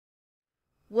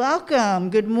Welcome,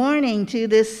 good morning to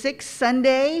this sixth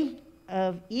Sunday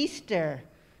of Easter.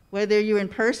 Whether you're in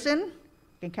person,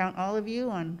 I can count all of you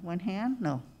on one hand,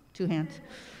 no, two hands,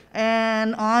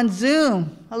 and on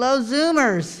Zoom. Hello,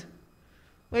 Zoomers.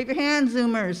 Wave your hands,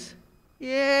 Zoomers.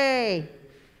 Yay.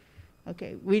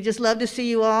 Okay, we just love to see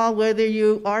you all, whether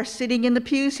you are sitting in the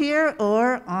pews here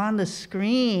or on the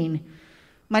screen.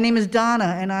 My name is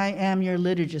Donna, and I am your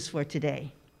liturgist for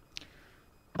today.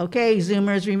 Okay,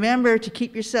 Zoomers, remember to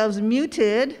keep yourselves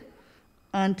muted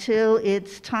until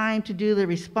it's time to do the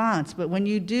response. But when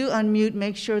you do unmute,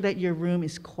 make sure that your room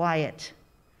is quiet.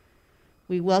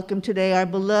 We welcome today our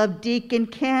beloved Deacon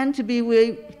Ken to be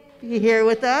here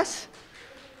with us,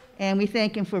 and we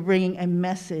thank him for bringing a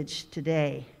message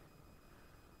today.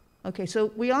 Okay,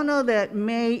 so we all know that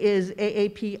May is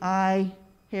AAPI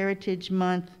Heritage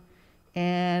Month,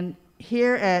 and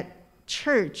here at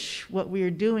church, what we are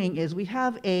doing is we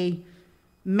have a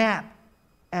map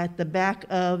at the back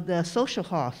of the social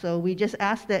hall. So we just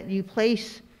ask that you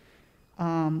place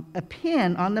a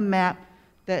pin on the map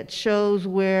that shows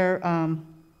where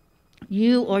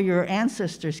you or your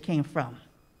ancestors came from.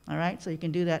 All right, so you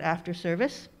can do that after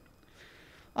service.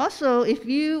 Also, if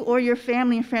you or your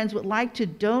family and friends would like to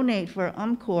donate for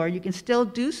UMCOR, you can still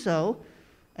do so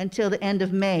until the end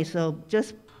of May. So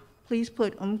just please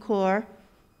put UMCOR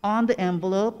on the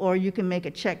envelope, or you can make a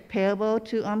check payable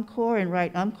to UMCOR and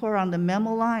write UMCOR on the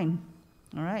memo line.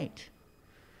 All right.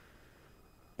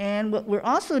 And what we're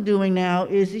also doing now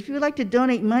is if you would like to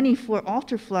donate money for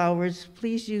altar flowers,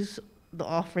 please use the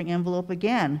offering envelope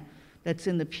again that's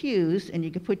in the pews, and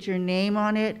you can put your name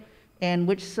on it and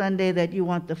which Sunday that you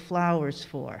want the flowers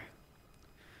for.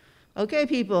 Okay,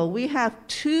 people, we have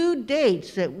 2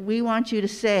 dates that we want you to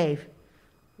save.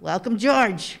 Welcome,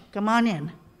 George. Come on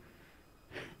in.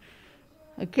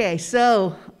 Okay,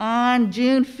 so on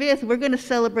June 5th, we're going to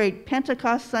celebrate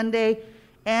Pentecost Sunday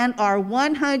and our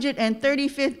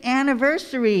 135th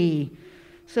anniversary.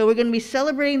 So we're going to be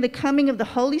celebrating the coming of the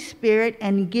Holy Spirit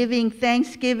and giving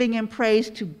thanksgiving and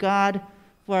praise to God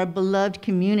for our beloved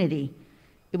community.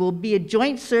 It will be a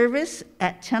joint service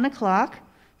at 10 o'clock,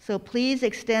 so please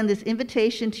extend this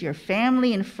invitation to your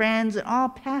family and friends and all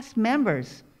past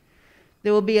members.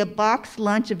 There will be a boxed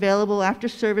lunch available after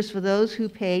service for those who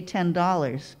pay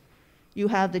 $10. You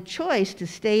have the choice to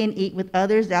stay and eat with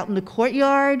others out in the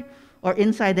courtyard or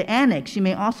inside the annex. You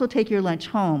may also take your lunch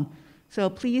home. So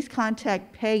please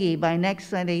contact Peggy by next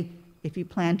Sunday if you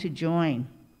plan to join.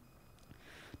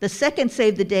 The second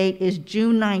save the date is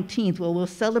June 19th, where we'll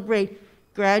celebrate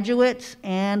graduates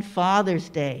and Father's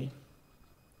Day.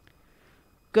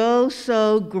 Go,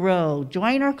 Sow, Grow.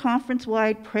 Join our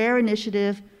conference-wide prayer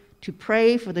initiative to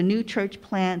pray for the new church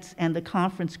plants and the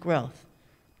conference growth.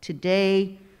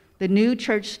 Today, the new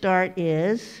church start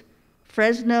is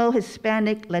Fresno,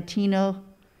 Hispanic, Latino.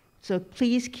 So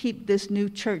please keep this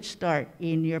new church start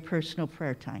in your personal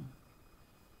prayer time.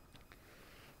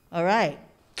 All right,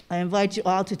 I invite you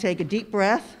all to take a deep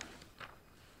breath.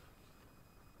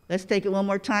 Let's take it one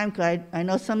more time, because I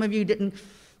know some of you didn't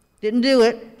do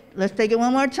it. Let's take it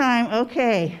one more time.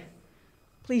 Okay.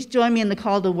 Please join me in the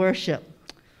call to worship.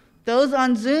 Those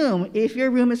on Zoom, if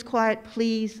your room is quiet,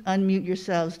 please unmute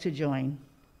yourselves to join.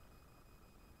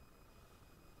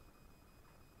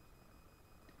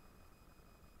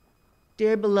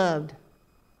 Dear beloved,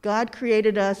 God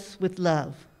created us with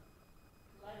love.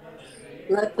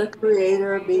 Let the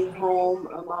Creator be home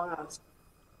among us.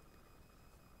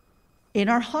 In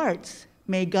our hearts,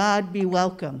 may God be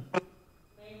welcome.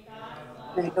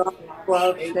 May God's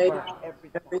love shape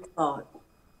every thought.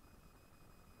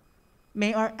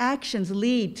 May our actions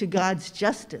lead to God's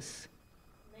justice.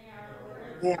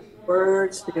 May our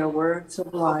words be words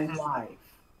of life.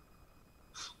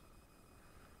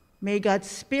 May God's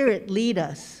Spirit lead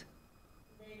us.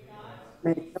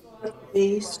 May God's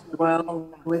peace dwell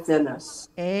within us.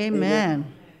 Amen.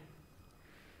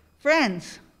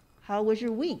 Friends, how was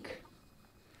your week?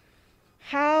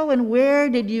 How and where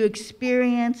did you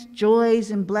experience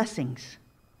joys and blessings?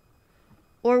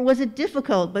 Or was it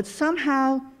difficult, but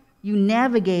somehow you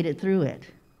navigated through it?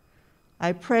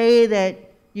 I pray that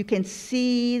you can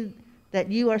see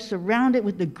that you are surrounded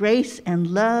with the grace and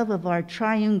love of our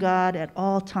triune God at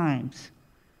all times.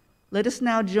 Let us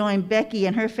now join Becky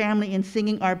and her family in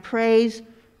singing our praise,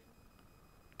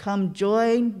 "Come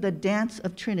Join the Dance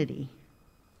of Trinity."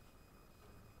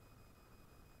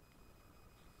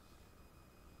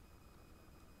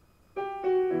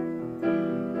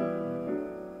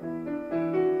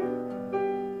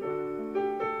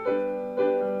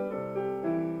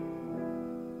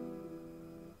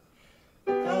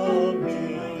 Come, be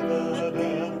the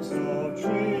dance of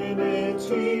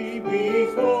Trinity.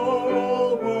 before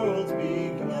all worlds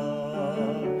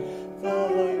begun.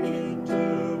 The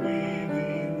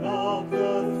interweaving of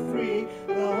the three,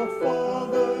 the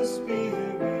Father,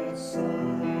 Spirit,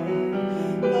 Son.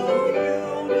 The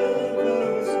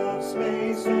universe of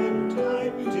space and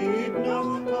time did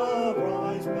not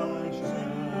arise by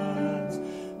chance,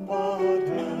 but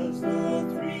as the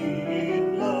three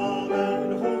in love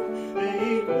and hope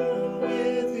they grew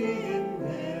within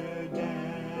their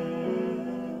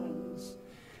dance.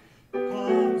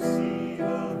 Come see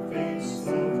the face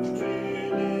of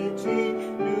Trinity,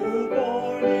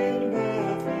 newborn in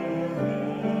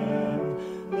Bethlehem,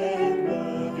 then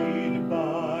bloodied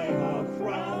by a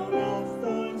crown of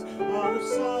thorns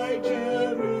outside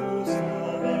Jerusalem.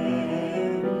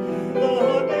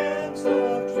 The dance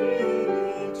of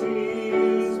Trinity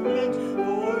is meant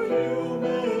for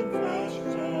human flesh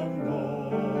and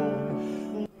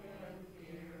bone.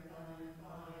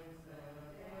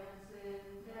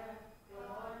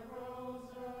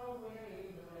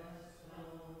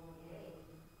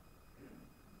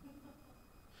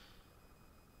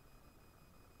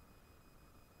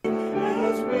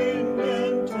 As wind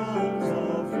and tongues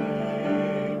of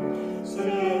flame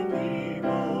set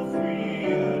people free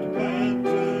at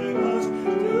Pentecost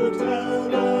to tell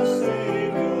the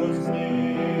Savior's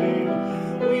name.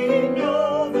 We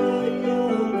know the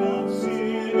yoke of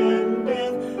sin and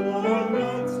death our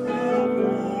nuts have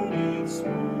worn it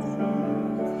smooth.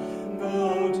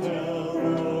 Go tell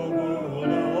the world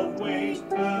of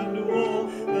waste and woe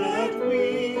that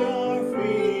we are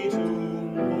free to move.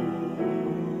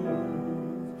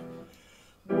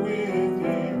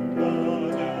 Within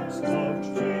the dance of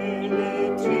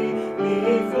Trinity,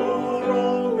 before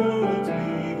all worlds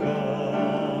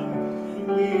begun,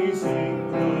 we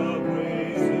sing the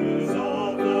praises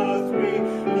of the three,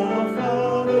 the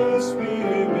Father,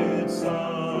 Spirit,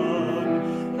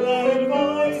 Son. Let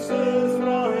voices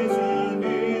rise and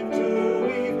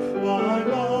interweave, by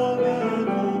love and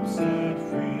hope set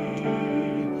free.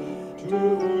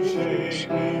 To shake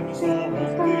in song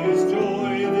of this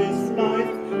joy, this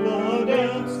life, the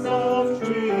dance of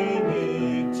Trinity.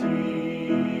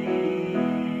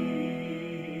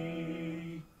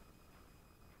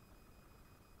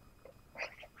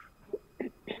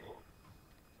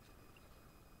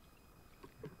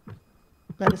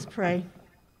 Let us pray.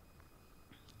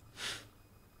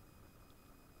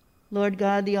 Lord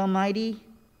God the Almighty,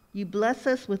 you bless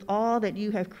us with all that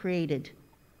you have created.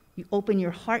 You open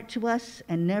your heart to us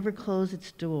and never close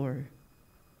its door.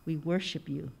 We worship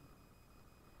you.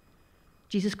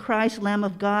 Jesus Christ, Lamb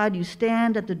of God, you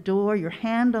stand at the door, your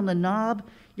hand on the knob,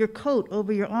 your coat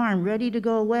over your arm, ready to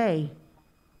go away.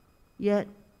 Yet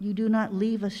you do not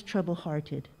leave us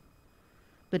trouble-hearted,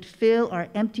 but fill our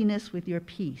emptiness with your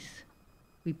peace.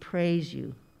 We praise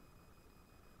you.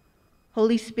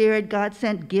 Holy Spirit,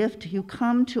 God-sent gift, you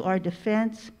come to our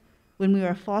defense when we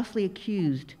are falsely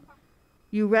accused.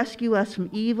 You rescue us from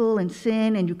evil and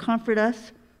sin, and you comfort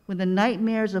us when the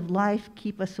nightmares of life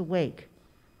keep us awake.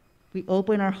 We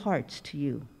open our hearts to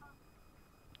you.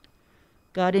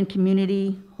 God in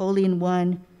community, holy in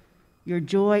one, your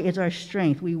joy is our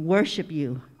strength. We worship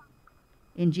you.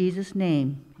 In Jesus'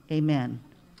 name, amen.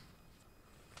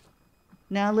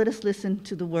 Now let us listen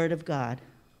to the word of God.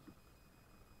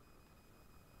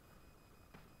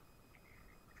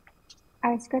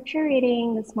 Our scripture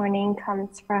reading this morning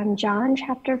comes from John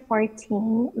chapter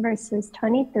 14, verses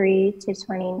 23 to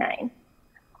 29.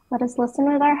 Let us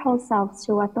listen with our whole selves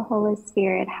to what the Holy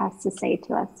Spirit has to say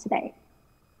to us today.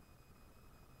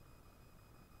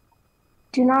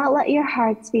 Do not let your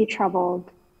hearts be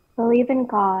troubled. Believe in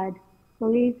God.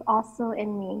 Believe also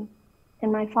in me.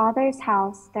 In my Father's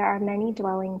house there are many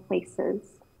dwelling places.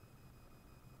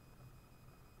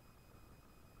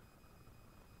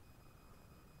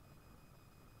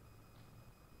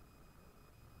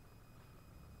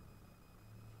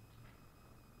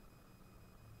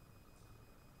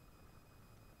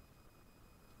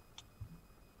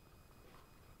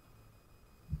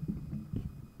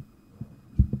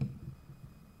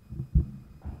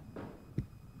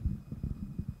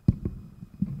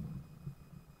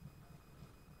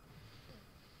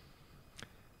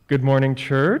 Good morning,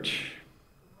 church.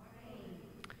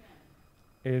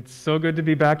 It's so good to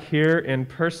be back here in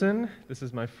person. This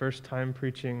is my first time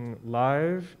preaching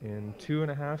live in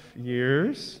 2.5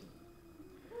 years.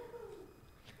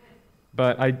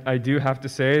 But I do have to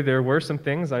say there were some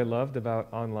things I loved about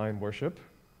online worship.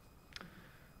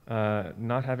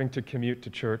 Not having to commute to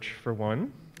church, for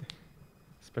one,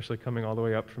 especially coming all the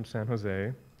way up from San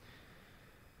Jose.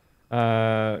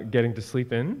 Getting to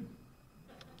sleep in.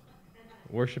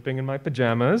 Worshiping in my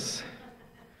pajamas.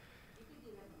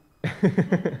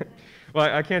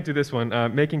 Well, I can't do this one.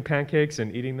 Making pancakes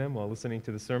and eating them while listening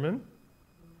to the sermon.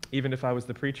 Even if I was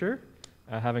the preacher,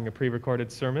 having a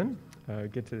pre-recorded sermon,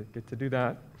 get to do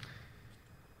that.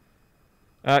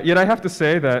 Yet I have to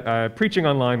say that preaching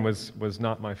online was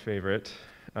not my favorite.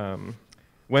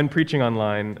 When preaching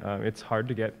online, it's hard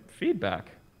to get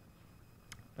feedback.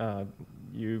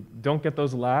 You don't get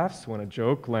those laughs when a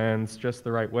joke lands just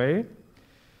the right way.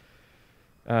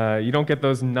 You don't get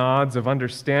those nods of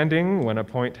understanding when a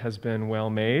point has been well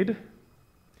made.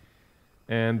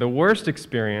 And the worst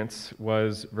experience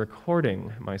was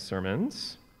recording my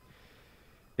sermons.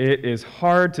 It is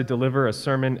hard to deliver a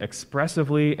sermon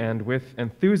expressively and with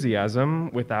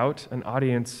enthusiasm without an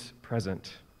audience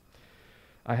present.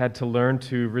 I had to learn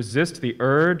to resist the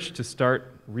urge to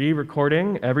start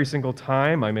re-recording every single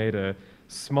time I made a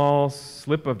small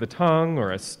slip of the tongue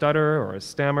or a stutter or a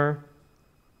stammer.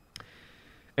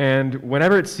 And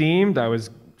whenever it seemed I was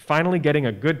finally getting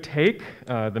a good take,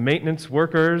 the maintenance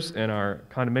workers in our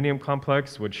condominium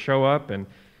complex would show up and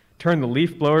turn the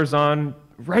leaf blowers on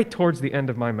right towards the end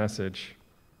of my message.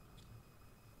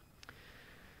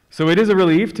 So it is a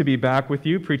relief to be back with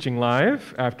you preaching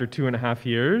live after 2.5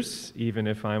 years, even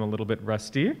if I'm a little bit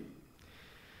rusty.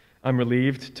 I'm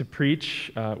relieved to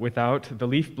preach without the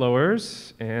leaf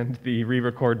blowers and the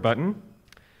re-record button.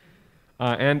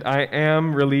 And I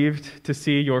am relieved to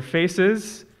see your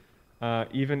faces,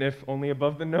 even if only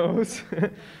above the nose,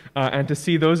 and to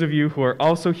see those of you who are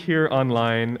also here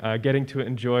online getting to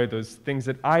enjoy those things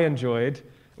that I enjoyed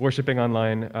worshiping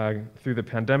online through the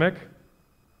pandemic.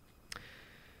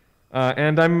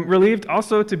 And I'm relieved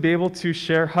also to be able to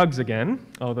share hugs again,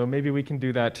 although maybe we can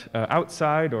do that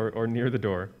outside or near the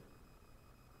door.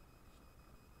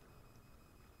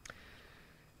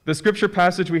 The scripture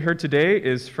passage we heard today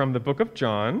is from the book of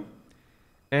John,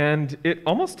 and it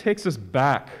almost takes us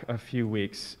back a few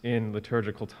weeks in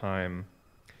liturgical time.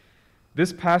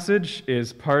 This passage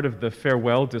is part of the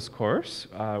farewell discourse,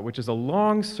 which is a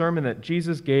long sermon that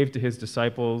Jesus gave to his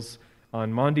disciples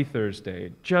on Maundy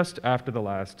Thursday, just after the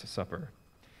Last Supper.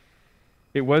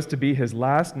 It was to be his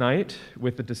last night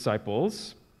with the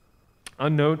disciples.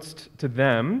 Unbeknownst to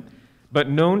them, but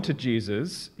known to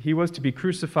Jesus, he was to be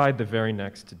crucified the very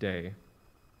next day.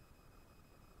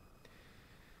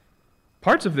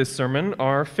 Parts of this sermon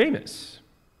are famous.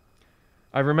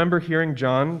 I remember hearing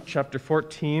John chapter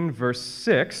 14, verse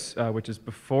 6, which is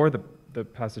before the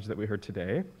passage that we heard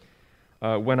today,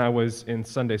 when I was in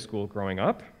Sunday school growing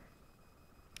up.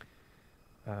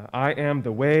 I am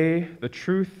the way, the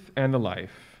truth, and the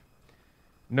life.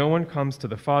 No one comes to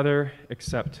the Father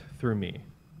except through me.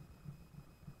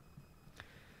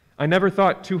 I never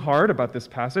thought too hard about this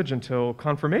passage until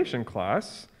confirmation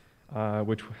class,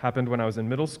 which happened when I was in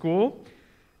middle school.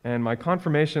 And my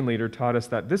confirmation leader taught us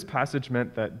that this passage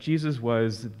meant that Jesus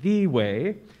was the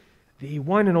way, the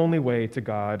one and only way to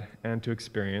God and to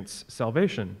experience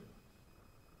salvation.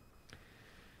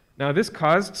 Now, this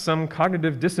caused some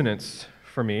cognitive dissonance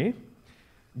for me.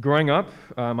 Growing up,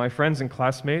 my friends and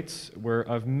classmates were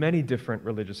of many different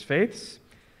religious faiths.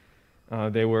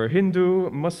 They were Hindu,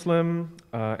 Muslim,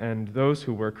 and those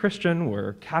who were Christian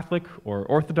were Catholic or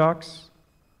Orthodox.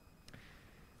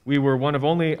 We were one of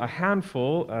only a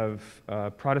handful of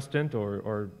Protestant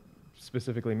or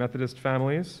specifically Methodist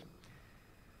families.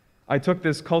 I took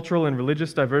this cultural and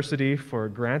religious diversity for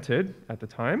granted at the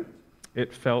time.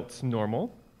 It felt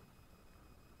normal.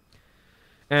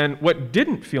 And what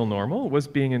didn't feel normal was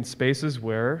being in spaces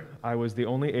where I was the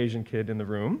only Asian kid in the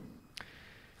room,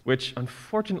 which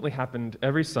unfortunately happened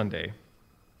every Sunday.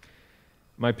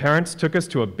 My parents took us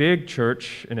to a big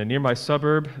church in a nearby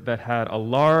suburb that had a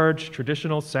large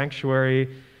traditional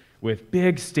sanctuary with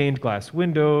big stained glass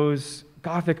windows,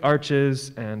 Gothic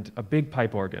arches, and a big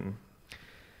pipe organ.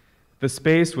 The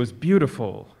space was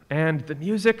beautiful, and the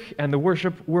music and the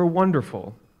worship were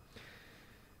wonderful.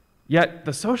 Yet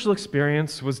the social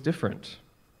experience was different.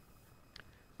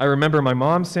 I remember my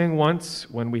mom saying once,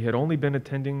 when we had only been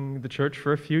attending the church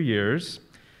for a few years,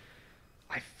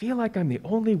 "I feel like I'm the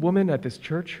only woman at this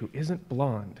church who isn't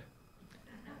blonde."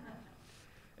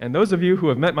 And those of you who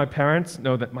have met my parents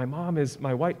know that my mom is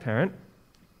my white parent.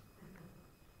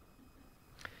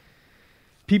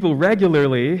 People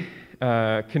regularly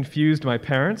confused my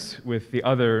parents with the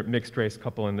other mixed-race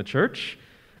couple in the church,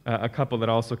 a couple that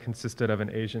also consisted of an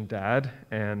Asian dad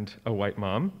and a white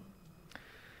mom.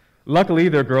 Luckily,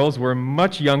 their girls were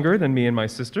much younger than me and my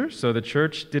sister, so the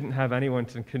church didn't have anyone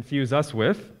to confuse us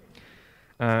with.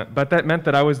 But that meant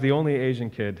that I was the only Asian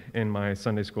kid in my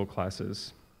Sunday school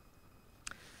classes.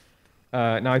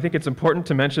 Now, I think it's important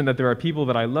to mention that there are people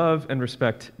that I love and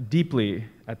respect deeply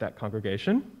at that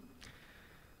congregation.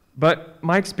 But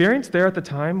my experience there at the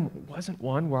time wasn't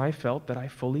one where I felt that I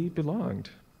fully belonged.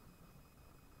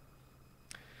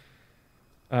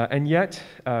 And yet,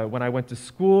 when I went to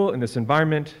school in this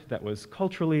environment that was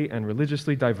culturally and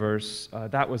religiously diverse,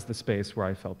 that was the space where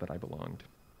I felt that I belonged.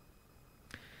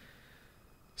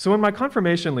 So when my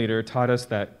confirmation leader taught us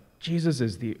that Jesus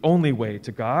is the only way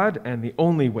to God and the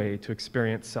only way to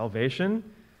experience salvation,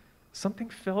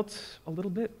 something felt a little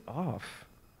bit off.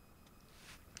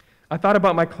 I thought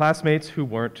about my classmates who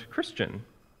weren't Christian.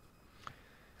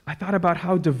 I thought about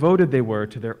how devoted they were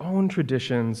to their own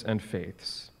traditions and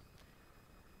faiths.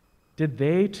 Did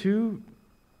they, too,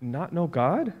 not know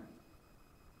God?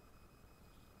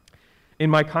 In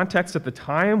my context at the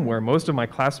time, where most of my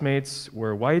classmates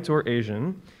were white or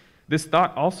Asian, this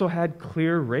thought also had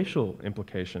clear racial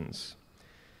implications.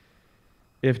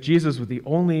 If Jesus was the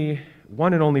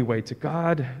one and only way to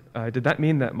God, did that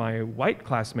mean that my white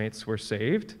classmates were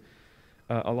saved,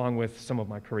 along with some of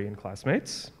my Korean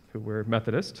classmates who were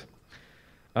Methodist?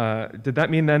 Did that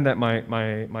mean then that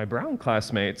my brown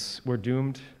classmates were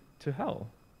doomed to hell?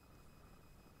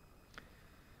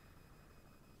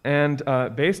 And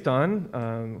based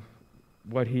on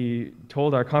what he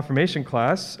told our confirmation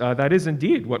class, that is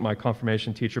indeed what my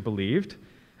confirmation teacher believed,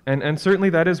 and certainly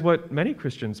that is what many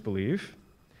Christians believe.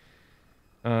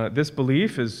 This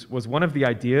belief was one of the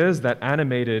ideas that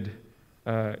animated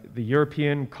the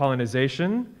European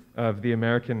colonization of the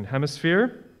American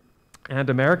hemisphere and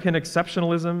American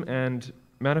exceptionalism and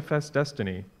manifest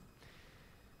destiny.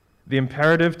 The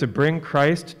imperative to bring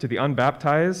Christ to the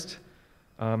unbaptized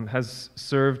has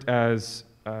served as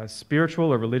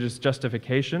spiritual or religious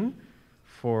justification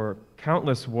for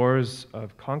countless wars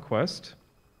of conquest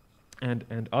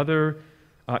and other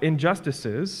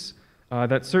injustices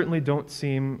that certainly don't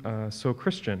seem so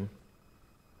Christian.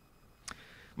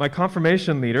 My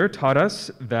confirmation leader taught us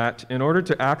that in order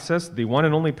to access the one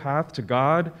and only path to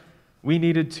God, we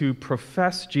needed to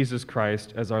profess Jesus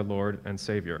Christ as our Lord and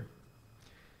Savior.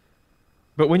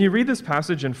 But when you read this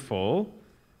passage in full,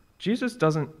 Jesus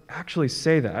doesn't actually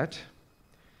say that.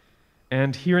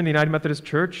 And here in the United Methodist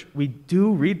Church, we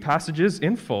do read passages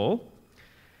in full,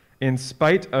 in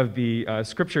spite of the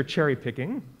scripture cherry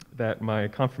picking that my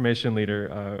confirmation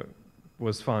leader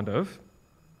was fond of.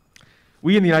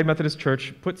 We in the United Methodist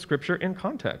Church put scripture in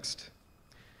context.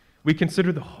 We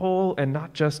consider the whole and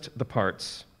not just the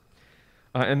parts.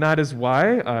 And that is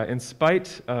why, in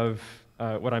spite of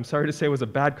what I'm sorry to say was a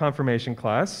bad confirmation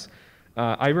class,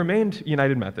 I remained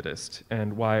United Methodist,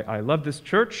 and why I love this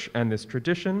church and this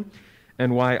tradition,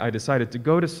 and why I decided to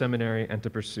go to seminary and to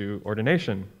pursue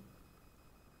ordination.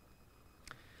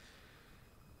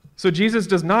 So Jesus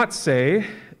does not say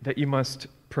that you must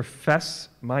profess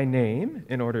my name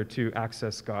in order to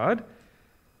access God.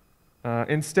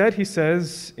 Instead, he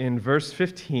says in verse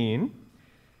 15,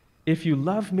 "If you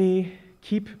love me,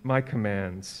 keep my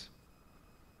commands."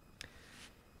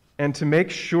 And to make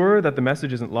sure that the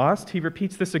message isn't lost, he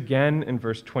repeats this again in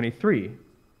verse 23.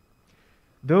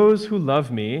 "Those who love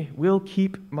me will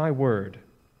keep my word."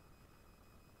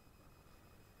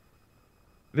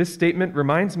 This statement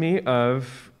reminds me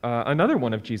of another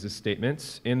one of Jesus'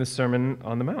 statements in the Sermon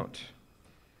on the Mount.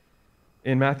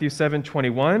 In Matthew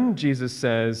 7:21, Jesus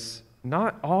says,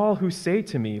 "Not all who say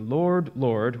to me, 'Lord,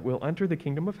 Lord,' will enter the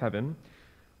kingdom of heaven,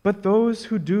 but those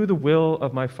who do the will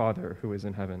of my Father who is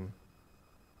in heaven."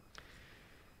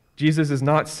 Jesus is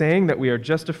not saying that we are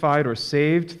justified or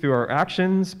saved through our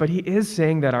actions, but he is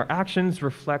saying that our actions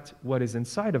reflect what is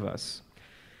inside of us.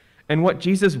 And what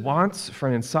Jesus wants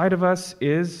from inside of us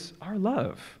is our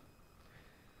love.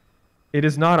 It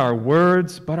is not our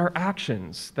words, but our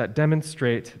actions that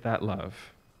demonstrate that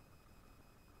love.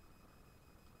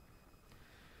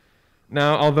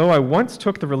 Now, although I once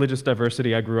took the religious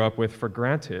diversity I grew up with for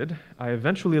granted, I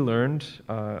eventually learned,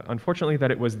 unfortunately,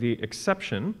 that it was the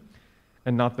exception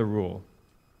and not the rule.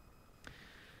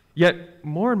 Yet,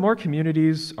 more and more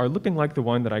communities are looking like the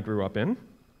one that I grew up in.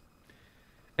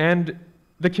 And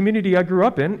the community I grew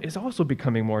up in is also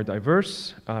becoming more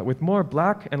diverse, with more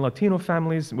Black and Latino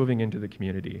families moving into the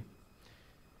community.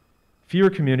 Fewer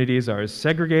communities are as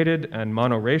segregated and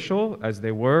monoracial as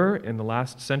they were in the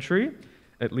last century,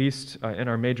 at least in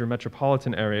our major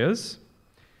metropolitan areas.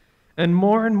 And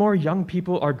more young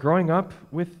people are growing up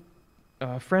with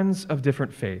friends of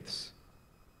different faiths.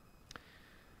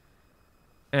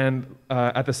 And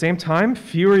at the same time,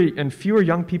 fewer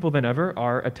young people than ever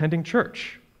are attending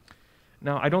church.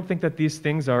 Now, I don't think that these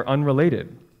things are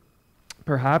unrelated.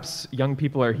 Perhaps young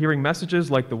people are hearing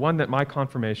messages like the one that my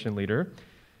confirmation leader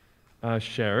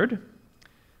shared,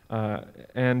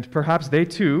 and perhaps they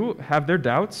too have their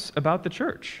doubts about the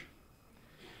church.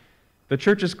 The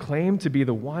church's claim to be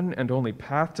the one and only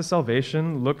path to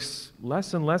salvation looks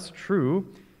less and less true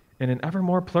in an ever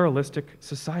more pluralistic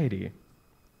society.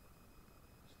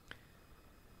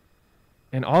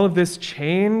 And all of this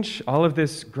change, all of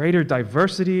this greater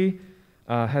diversity,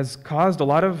 has caused a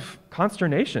lot of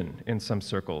consternation in some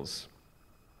circles.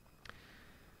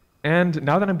 And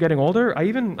now that I'm getting older, I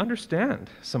even understand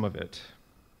some of it.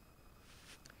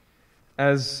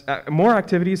 As more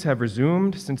activities have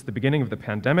resumed since the beginning of the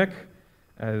pandemic,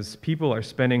 as people are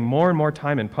spending more and more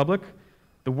time in public,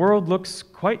 the world looks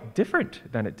quite different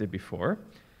than it did before,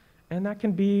 and that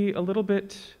can be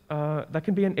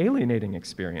an alienating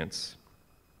experience.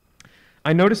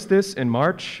 I noticed this in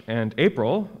March and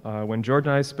April when George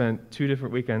and I spent 2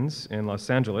 different weekends in Los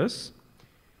Angeles.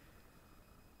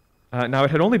 Now,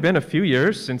 it had only been a few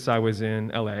years since I was in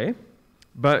LA,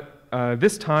 but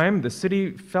this time the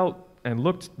city felt and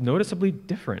looked noticeably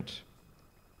different.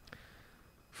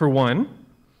 For one,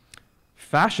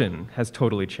 fashion has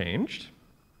totally changed.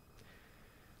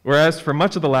 Whereas for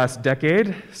much of the last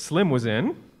decade, slim was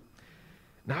in,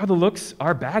 now the looks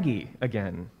are baggy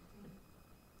again.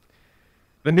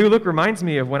 The new look reminds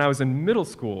me of when I was in middle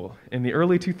school in the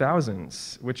early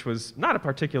 2000s, which was not a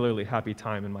particularly happy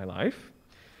time in my life.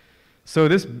 So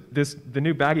the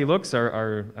new baggy looks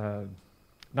are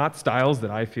not styles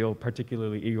that I feel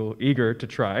particularly eager to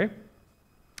try.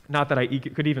 Not that I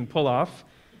could even pull off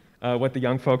what the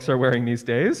young folks are wearing these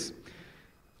days,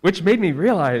 which made me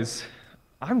realize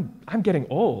I'm getting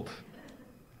old.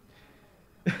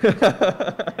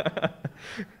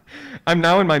 I'm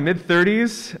now in my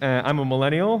mid-30s, I'm a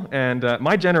millennial, and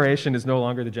my generation is no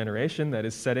longer the generation that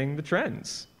is setting the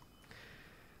trends.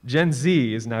 Gen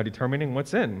Z is now determining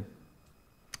what's in,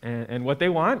 and what they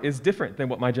want is different than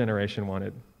what my generation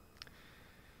wanted.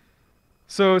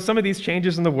 So some of these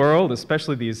changes in the world,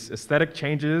 especially these aesthetic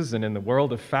changes and in the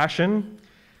world of fashion,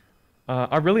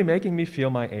 are really making me feel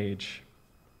my age.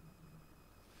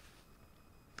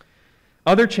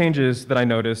 Other changes that I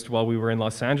noticed while we were in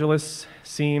Los Angeles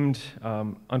seemed,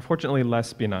 unfortunately,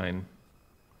 less benign.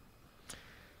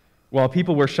 While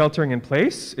people were sheltering in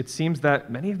place, it seems that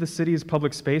many of the city's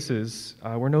public spaces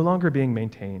were no longer being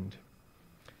maintained.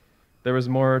 There was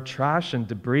more trash and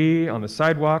debris on the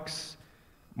sidewalks,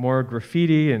 more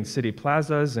graffiti in city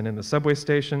plazas and in the subway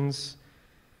stations.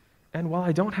 And while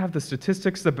I don't have the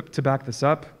statistics to back this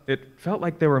up, it felt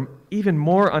like there were even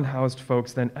more unhoused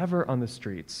folks than ever on the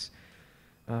streets.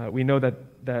 We know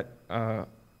that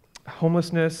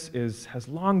homelessness has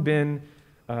long been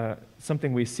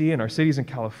something we see in our cities in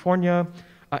California,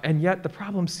 and yet the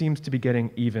problem seems to be getting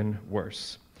even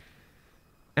worse.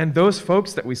 And those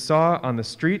folks that we saw on the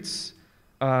streets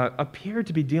appear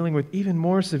to be dealing with even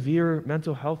more severe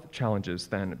mental health challenges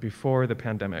than before the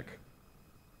pandemic.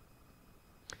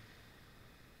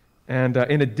 And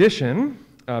in addition,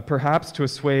 perhaps to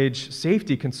assuage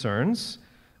safety concerns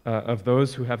of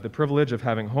those who have the privilege of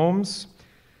having homes,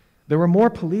 there were more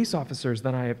police officers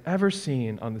than I have ever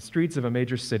seen on the streets of a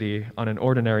major city on an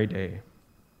ordinary day.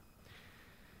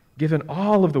 Given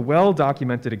all of the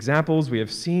well-documented examples we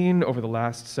have seen over the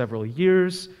last several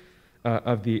years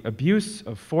of the abuse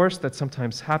of force that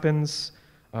sometimes happens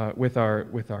with our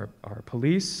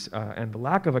police and the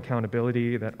lack of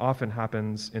accountability that often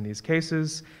happens in these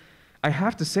cases, I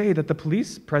have to say that the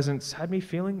police presence had me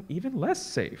feeling even less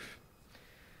safe.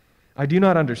 I do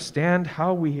not understand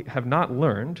how we have not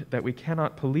learned that we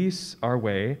cannot police our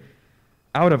way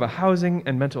out of a housing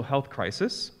and mental health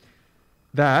crisis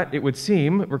that, it would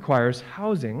seem, requires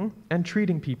housing and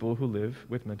treating people who live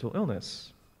with mental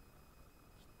illness.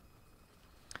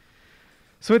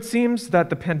 So it seems that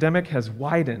the pandemic has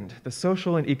widened the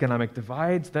social and economic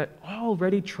divides that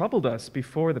already troubled us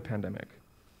before the pandemic.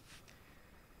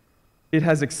 It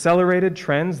has accelerated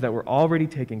trends that were already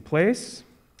taking place.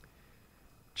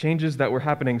 Changes that were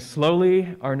happening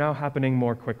slowly are now happening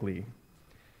more quickly.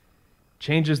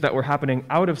 Changes that were happening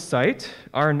out of sight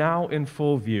are now in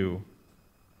full view.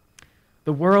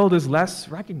 The world is less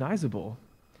recognizable.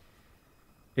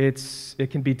 It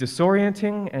can be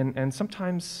disorienting and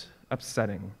sometimes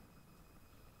upsetting.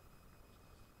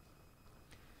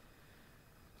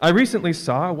 I recently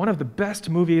saw one of the best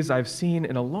movies I've seen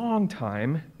in a long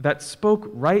time that spoke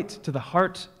right to the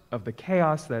heart of the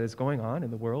chaos that is going on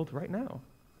in the world right now.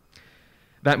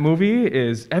 That movie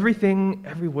is Everything,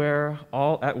 Everywhere,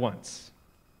 All at Once.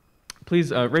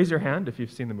 Please raise your hand if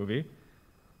you've seen the movie.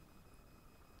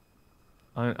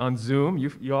 On Zoom,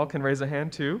 you all can raise a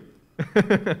hand too.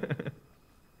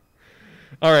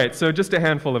 All right, so just a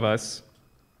handful of us.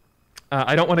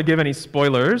 I don't want to give any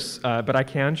spoilers, but I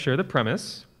can share the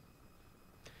premise.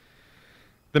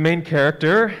 The main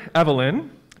character,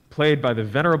 Evelyn, played by the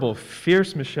venerable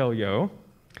fierce Michelle Yeoh,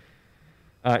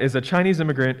 is a Chinese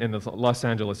immigrant in the Los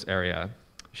Angeles area.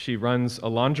 She runs a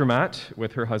laundromat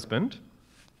with her husband.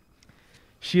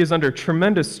 She is under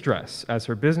tremendous stress as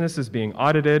her business is being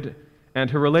audited, and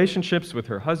her relationships with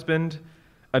her husband,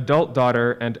 adult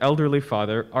daughter, and elderly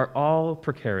father are all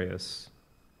precarious.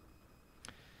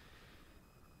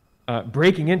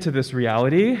 Breaking into this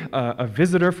reality, a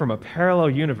visitor from a parallel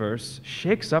universe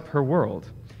shakes up her world,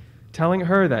 telling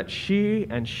her that she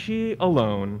and she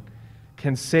alone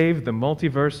can save the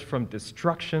multiverse from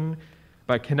destruction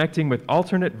by connecting with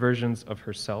alternate versions of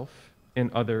herself in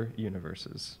other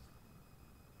universes.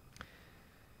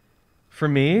 For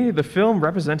me, the film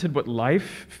represented what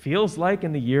life feels like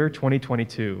in the year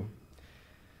 2022.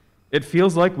 It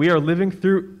feels like we are living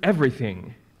through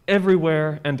everything,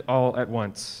 everywhere, and all at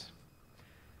once.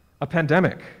 A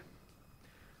pandemic,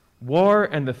 war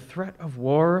and the threat of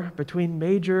war between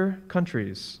major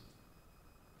countries,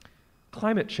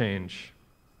 climate change.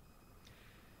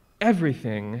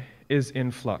 Everything is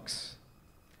in flux.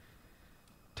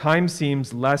 Time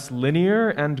seems less linear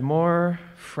and more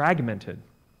fragmented.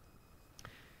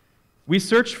 We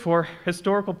search for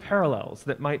historical parallels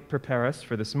that might prepare us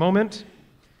for this moment.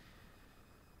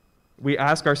 We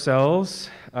ask ourselves,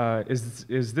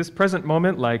 is this present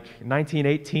moment like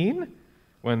 1918,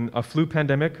 when a flu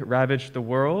pandemic ravaged the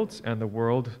world and the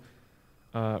world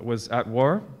was at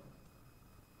war?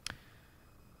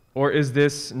 Or is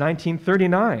this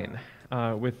 1939,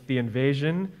 with the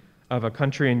invasion of a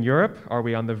country in Europe? Are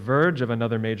we on the verge of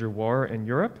another major war in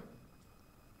Europe?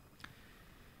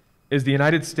 Is the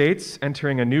United States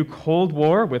entering a new Cold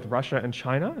War with Russia and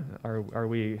China? Are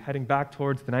we heading back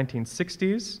towards the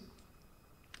 1960s?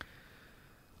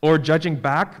 Or judging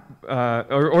by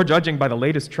the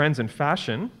latest trends in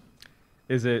fashion,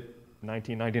 is it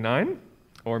 1999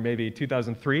 or maybe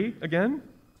 2003 again?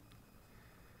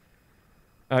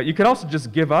 You could also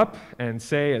just give up and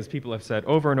say, as people have said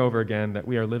over and over again, that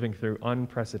we are living through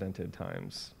unprecedented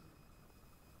times.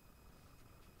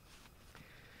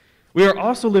 We are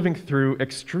also living through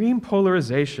extreme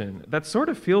polarization that sort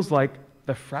of feels like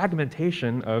the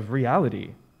fragmentation of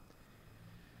reality.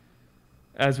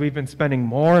 As we've been spending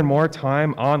more and more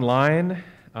time online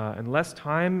and less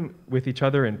time with each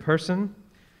other in person,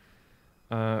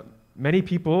 many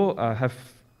people have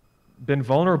been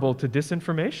vulnerable to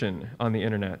disinformation on the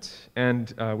internet.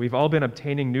 And we've all been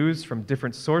obtaining news from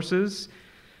different sources,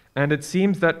 and it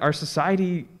seems that our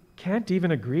society can't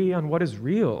even agree on what is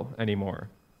real anymore.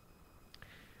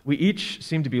 We each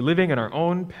seem to be living in our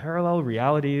own parallel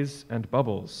realities and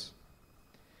bubbles.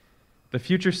 The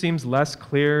future seems less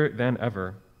clear than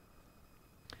ever.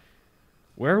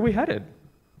 Where are we headed?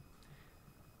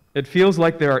 It feels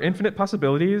like there are infinite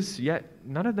possibilities, yet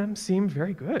none of them seem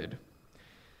very good.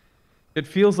 It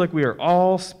feels like we are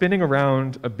all spinning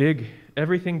around a big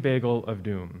everything bagel of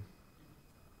doom.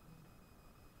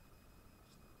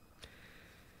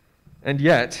 And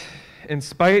yet, in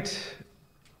spite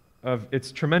of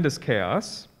its tremendous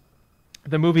chaos,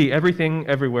 the movie Everything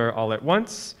Everywhere All at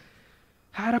Once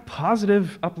had a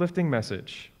positive, uplifting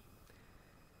message.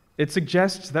 It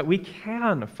suggests that we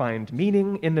can find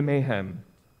meaning in the mayhem.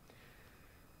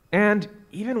 And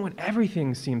even when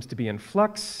everything seems to be in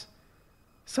flux,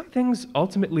 some things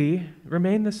ultimately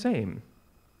remain the same.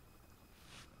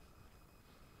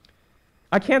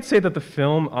 I can't say that the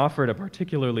film offered a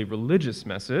particularly religious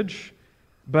message,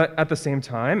 but at the same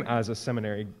time, as a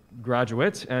seminary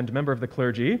graduate and member of the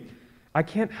clergy, I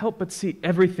can't help but see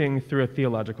everything through a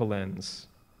theological lens.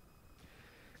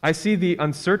 I see the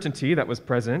uncertainty that was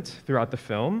present throughout the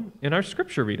film in our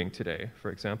scripture reading today,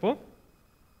 for example.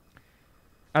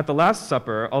 At the Last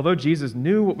Supper, although Jesus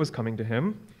knew what was coming to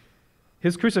him,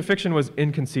 his crucifixion was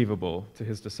inconceivable to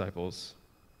his disciples.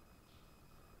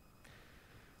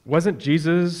 Wasn't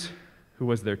Jesus, who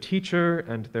was their teacher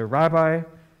and their rabbi,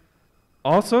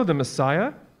 also the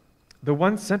Messiah, the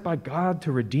one sent by God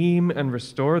to redeem and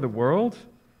restore the world?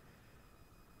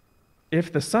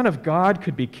 If the Son of God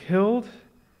could be killed,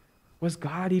 was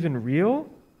God even real?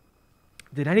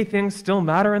 Did anything still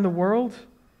matter in the world?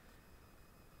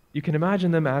 You can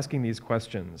imagine them asking these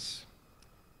questions.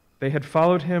 They had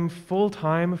followed him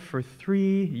full-time for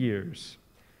 3 years.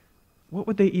 What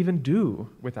would they even do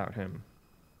without him?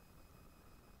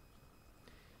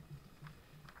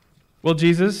 Well,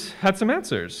 Jesus had some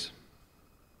answers.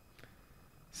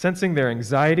 Sensing their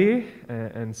anxiety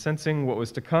and sensing what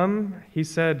was to come, he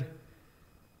said,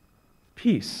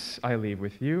 "Peace I leave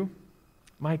with you,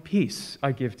 my peace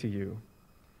I give to you.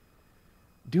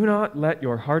 Do not let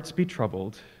your hearts be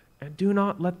troubled, and do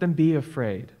not let them be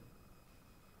afraid."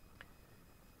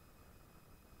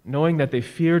 knowing that they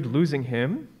feared losing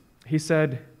him, he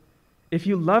said, "If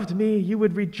you loved me, you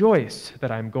would rejoice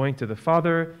that I am going to the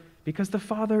Father, because the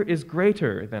Father is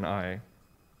greater than I."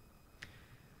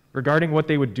 Regarding what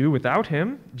they would do without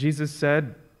him, Jesus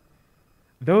said,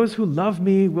 "Those who love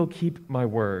me will keep my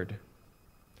word."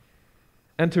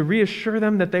 And to reassure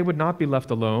them that they would not be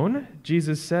left alone,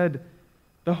 Jesus said,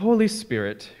 "The Holy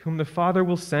Spirit, whom the Father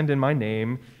will send in my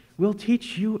name, will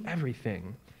teach you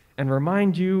everything and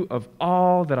remind you of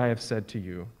all that I have said to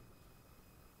you."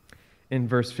 In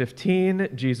verse 15,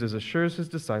 Jesus assures his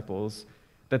disciples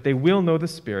that they will know the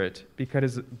Spirit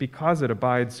because it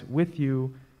abides with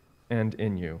you and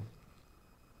in you.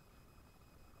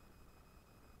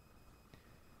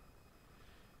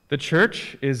 The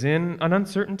church is in an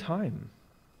uncertain time.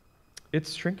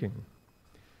 It's shrinking.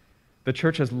 The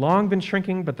church has long been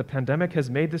shrinking, but the pandemic has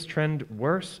made this trend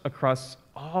worse across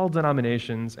all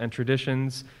denominations and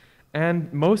traditions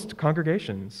and most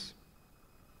congregations.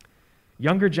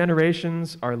 Younger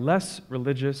generations are less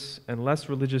religious and less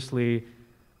religiously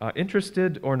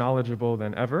interested or knowledgeable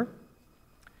than ever.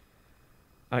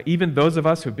 Even those of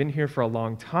us who've been here for a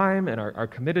long time and are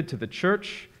committed to the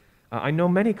church, I know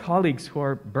many colleagues who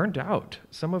are burnt out,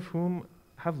 some of whom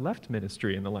have left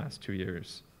ministry in the last 2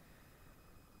 years.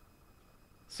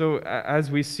 So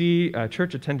as we see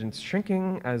church attendance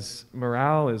shrinking, as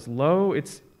morale is low,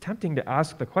 it's tempting to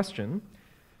ask the question,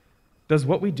 does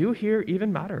what we do here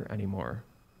even matter anymore?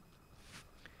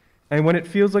 And when it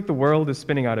feels like the world is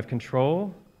spinning out of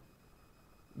control,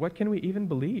 what can we even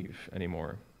believe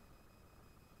anymore?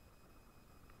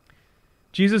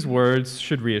 Jesus' words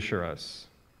should reassure us.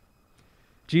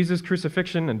 Jesus'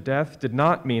 crucifixion and death did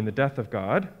not mean the death of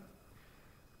God.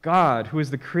 God, who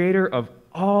is the creator of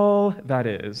all that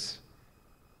is,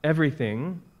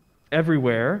 everything,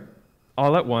 everywhere,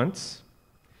 all at once,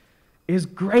 is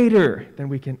greater than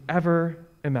we can ever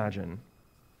imagine.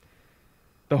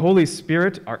 The Holy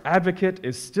Spirit, our advocate,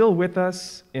 is still with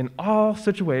us in all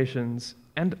situations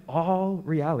and all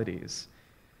realities.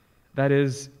 That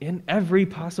is, in every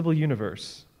possible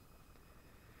universe.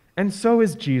 And so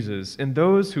is Jesus in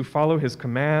those who follow his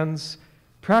commands,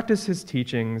 practice his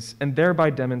teachings, and thereby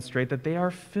demonstrate that they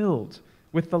are filled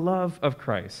with the love of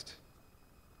Christ.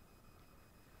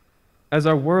 As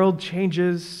our world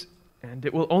changes, and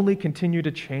it will only continue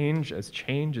to change as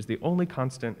change is the only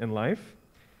constant in life,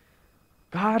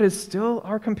 God is still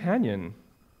our companion.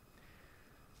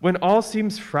 When all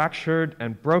seems fractured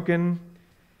and broken,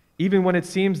 even when it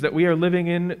seems that we are living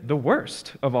in the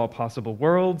worst of all possible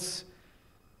worlds,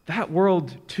 that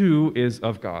world too is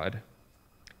of God.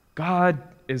 God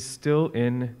is still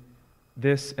in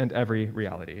this and every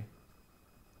reality.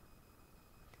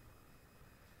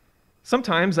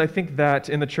 Sometimes I think that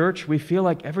in the church we feel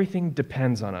like everything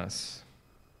depends on us.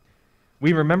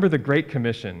 We remember the Great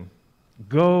Commission,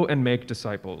 go and make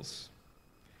disciples.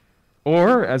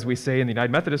 Or, as we say in the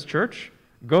United Methodist Church,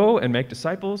 go and make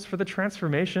disciples for the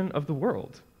transformation of the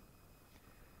world.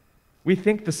 We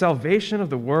think the salvation of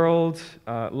the world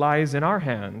lies in our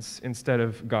hands instead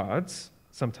of God's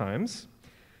sometimes.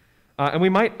 And we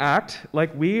might act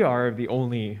like we are the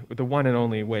one and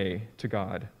only way to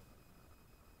God.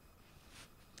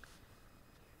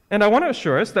 And I want to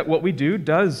assure us that what we do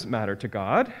does matter to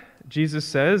God. Jesus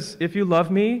says, "If you love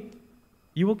me,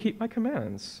 you will keep my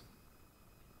commands."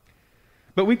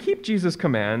 But we keep Jesus'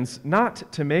 commands not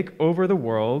to make over the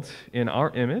world in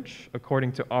our image,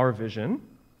 according to our vision.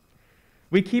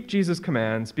 We keep Jesus'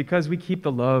 commands because we keep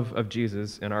the love of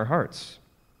Jesus in our hearts.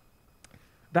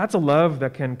 That's a love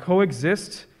that can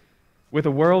coexist with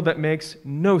a world that makes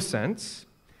no sense,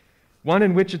 one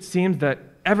in which it seems that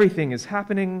everything is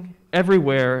happening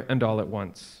everywhere and all at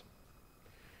once.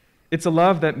 It's a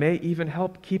love that may even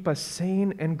help keep us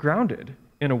sane and grounded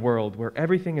in a world where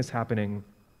everything is happening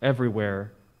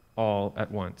everywhere all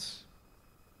at once.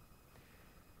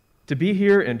 To be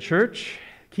here in church,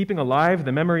 keeping alive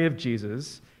the memory of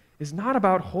Jesus, is not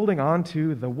about holding on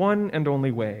to the one and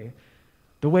only way,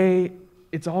 the way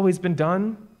it's always been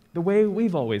done, the way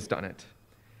we've always done it.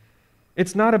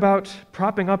 It's not about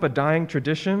propping up a dying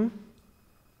tradition.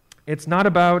 It's not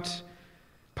about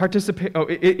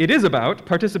it is about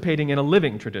participating in a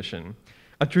living tradition,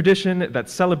 a tradition that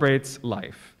celebrates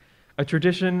life, a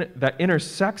tradition that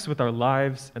intersects with our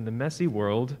lives and the messy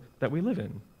world that we live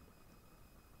in.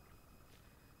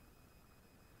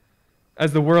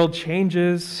 As the world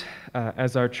changes,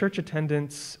 as our church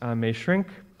attendance may shrink,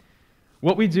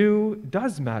 what we do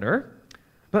does matter,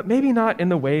 but maybe not in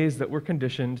the ways that we're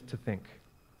conditioned to think.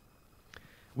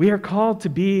 We are called to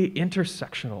be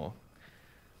intersectional.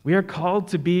 We are called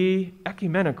to be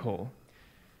ecumenical.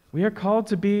 We are called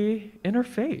to be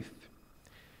interfaith.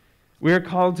 We are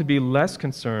called to be less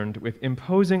concerned with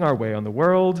imposing our way on the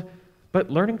world,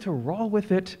 but learning to roll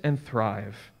with it and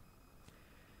thrive.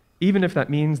 Even if that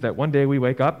means that one day we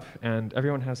wake up and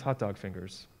everyone has hot dog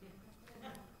fingers.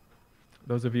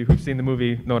 Those of you who've seen the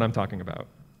movie know what I'm talking about.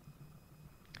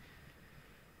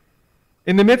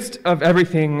 In the midst of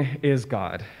everything is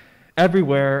God,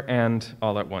 everywhere and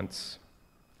all at once.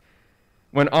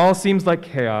 When all seems like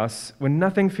chaos, when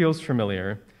nothing feels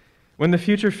familiar, when the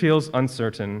future feels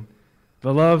uncertain,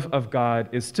 the love of God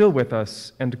is still with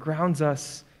us and grounds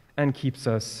us and keeps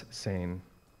us sane.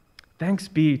 Thanks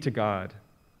be to God.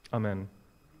 Amen.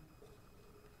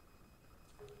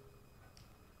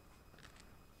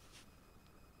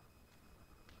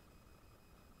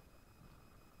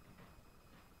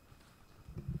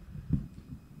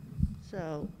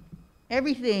 So,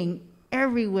 everything,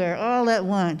 everywhere, all at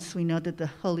once, we know that the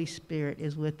Holy Spirit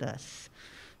is with us.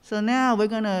 So now we're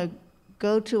going to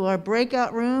go to our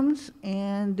breakout rooms,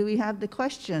 and do we have the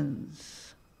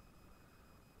questions?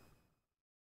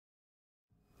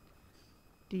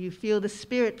 Do you feel the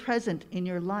Spirit present in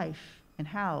your life, and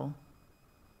how?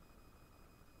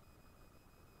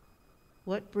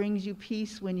 What brings you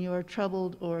peace when you are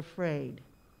troubled or afraid?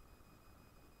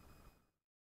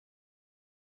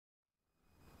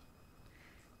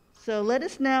 So let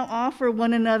us now offer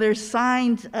one another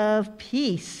signs of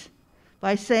peace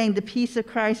by saying, "The peace of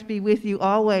Christ be with you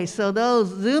always." So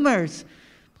those Zoomers,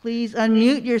 please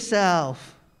unmute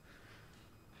yourself.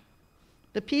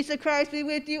 The peace of Christ be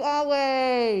with you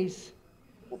always.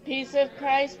 The peace of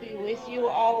Christ be with you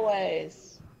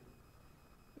always.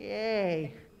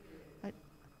 Yay.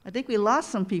 I think we lost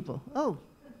some people. Oh,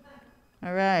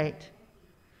 all right.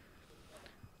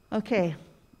 Okay.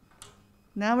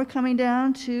 Now we're coming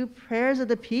down to prayers of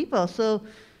the people. So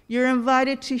you're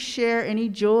invited to share any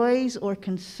joys or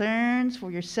concerns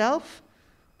for yourself,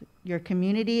 your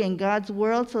community, and God's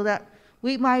world so that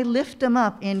we might lift them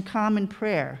up in common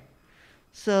prayer.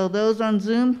 So those on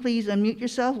Zoom, please unmute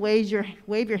yourself, wave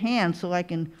your hand so I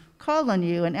can call on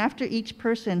you. And after each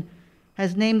person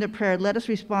has named the prayer, let us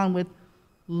respond with,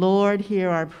 "Lord, hear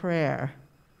our prayer."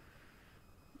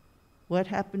 What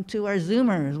happened to our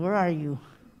Zoomers? Where are you?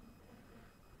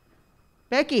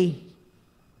 Becky,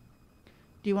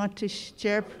 do you want to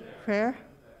share prayer?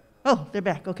 Oh, they're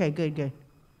back. Okay, good, good.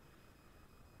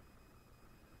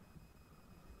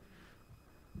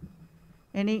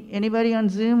 Anybody on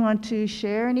Zoom want to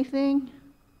share anything?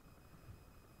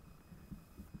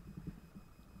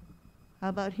 How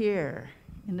about here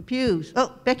in the pews?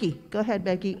 Oh, Becky, go ahead,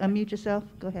 Becky. Unmute yourself.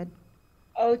 Go ahead.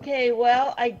 Okay,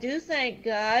 well, I do thank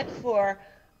God for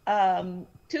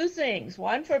two things,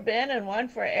 one for Ben and one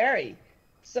for Ari.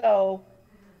 So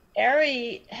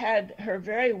Ari had her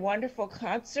very wonderful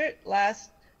concert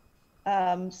last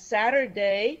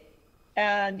Saturday,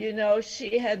 and you know,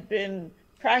 she had been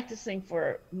practicing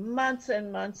for months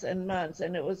and months and months,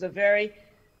 and it was a very,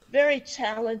 very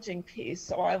challenging piece.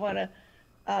 So I want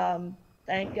to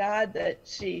thank God that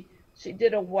she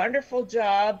did a wonderful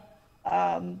job,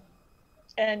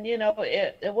 and you know,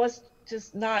 it was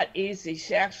just not easy.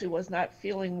 She actually was not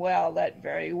feeling well that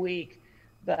very week,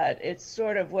 but it's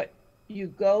sort of what you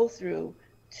go through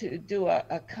to do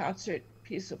a concert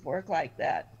piece of work like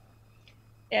that.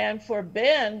 And for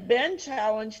Ben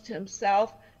challenged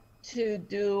himself to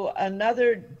do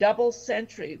another double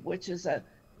century, which is a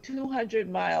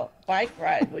 200-mile bike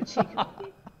ride, which he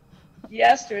completed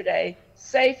yesterday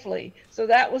safely. So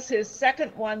that was his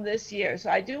second one this year.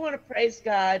 So I do want to praise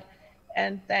God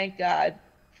and thank God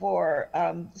for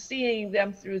seeing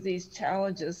them through these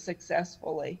challenges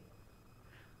successfully.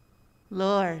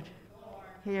 Lord,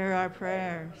 hear our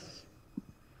prayers.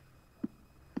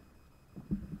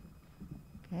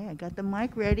 Okay, I got the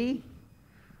mic ready.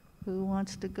 Who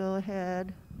wants to go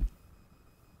ahead?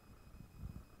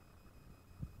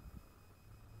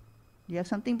 You have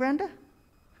something, Brenda?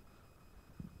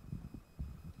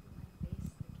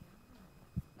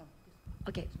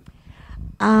 Okay.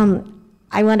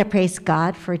 I want to praise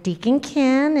God for Deacon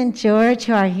Ken and George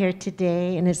who are here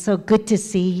today, and it's so good to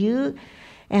see you,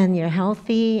 and you're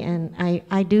healthy, and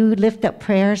I do lift up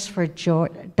prayers for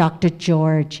Dr.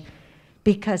 George,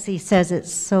 because he says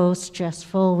it's so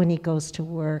stressful when he goes to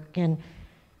work, and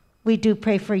we do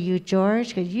pray for you, George,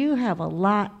 because you have a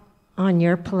lot on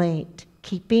your plate,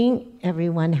 keeping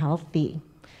everyone healthy.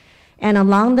 And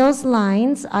along those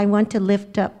lines, I want to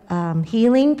lift up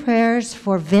healing prayers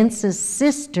for Vince's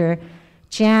sister,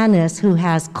 Janice, who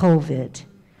has COVID.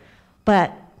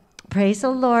 But praise the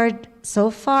Lord,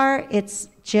 so far it's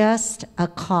just a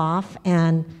cough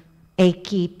and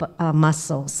achy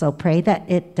muscle. So pray that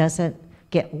it doesn't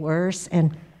get worse,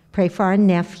 and Pray for our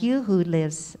nephew who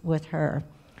lives with her.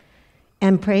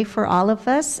 And pray for all of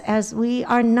us as we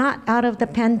are not out of the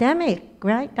pandemic,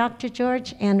 right, Dr.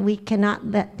 George? And we cannot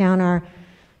let down our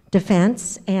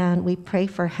defense. And we pray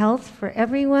for health for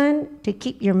everyone, to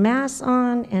keep your masks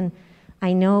on. And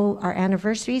I know our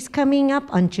anniversary is coming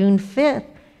up on June 5th.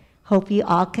 Hope you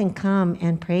all can come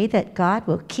and pray that God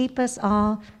will keep us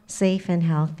all safe and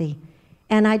healthy.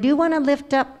 And I do want to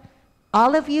lift up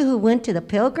all of you who went to the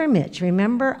pilgrimage.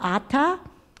 Remember Atta?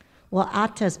 Well,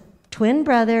 Atta's twin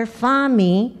brother,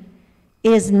 Fahmi,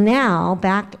 is now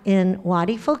back in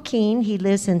Wadi Fokin. He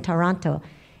lives in Toronto,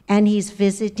 and he's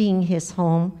visiting his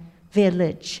home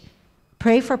village.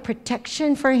 Pray for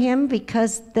protection for him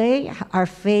because they are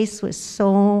faced with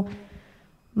so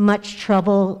much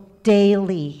trouble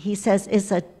daily. He says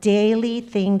it's a daily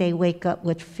thing. They wake up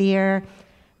with fear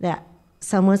that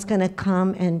someone's going to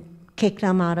come and kick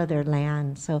them out of their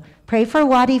land. So pray for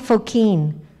Wadi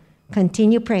Fokin.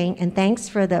 Continue praying, and thanks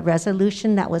for the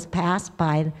resolution that was passed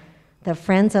by the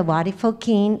Friends of Wadi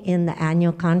Fokin in the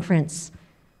annual conference.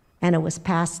 And it was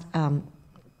passed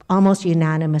almost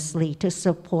unanimously to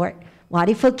support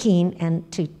Wadi Fokin and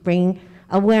to bring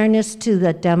awareness to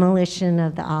the demolition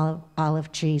of the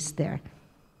olive trees there.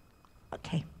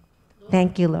 Okay.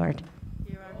 Thank you, Lord.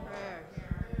 Hear our prayers.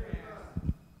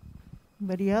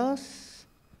 Anybody else?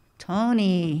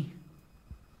 Tony.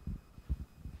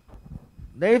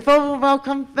 They both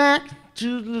welcome back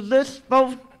to this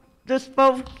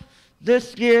vote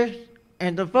this year,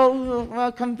 and the vote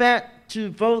welcome back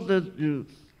to both of you.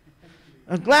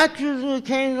 I'm glad you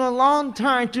came a long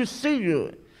time to see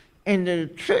you. And the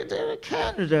trip to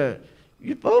Canada,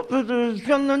 you both are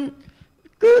feeling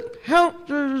good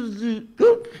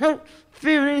health,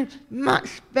 feeling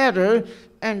much better,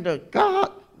 and the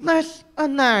God bless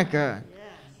America.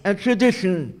 A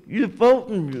tradition, you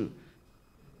both of you.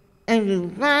 And we're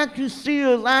glad to see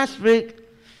you last week,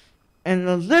 and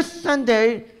this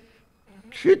Sunday,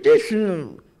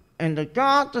 traditional, and the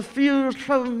God to feel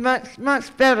so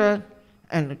much better,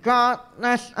 and the God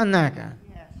bless America.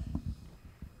 Yes.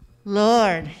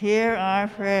 Lord, hear our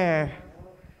prayer.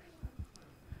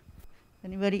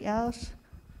 Anybody else?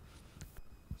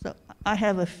 So I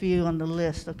have a few on the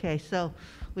list. Okay, so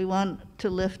we want to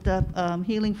lift up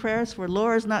healing prayers for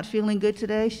Laura's not feeling good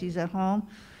today. She's at home.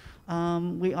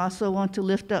 We also want to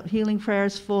lift up healing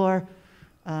prayers for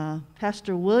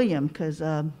Pastor William, because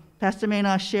Pastor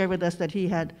Maynosh shared with us that he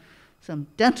had some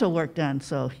dental work done,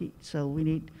 so we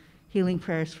need healing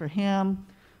prayers for him.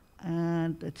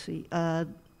 And let's see,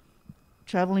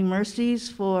 traveling mercies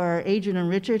for Adrian and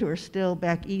Richard, who are still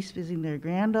back east visiting their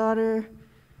granddaughter.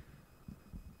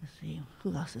 Let's see,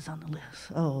 who else is on the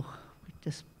list? Oh, we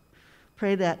just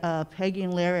pray that Peggy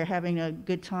and Larry are having a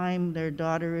good time. Their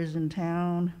daughter is in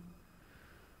town,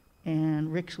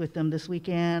 and Rick's with them this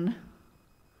weekend.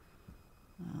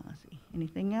 Let's see,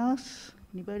 anything else?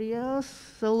 Anybody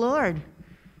else? So Lord,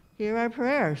 hear our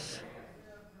prayers.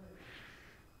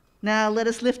 Now let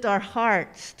us lift our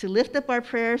hearts to lift up our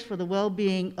prayers for the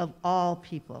well-being of all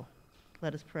people.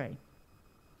 Let us pray.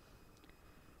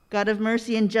 God of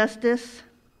mercy and justice,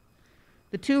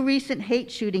 the two recent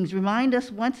hate shootings remind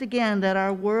us once again that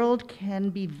our world can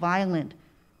be violent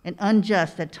and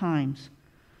unjust at times.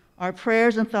 Our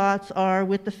prayers and thoughts are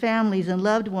with the families and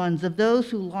loved ones of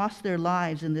those who lost their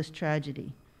lives in this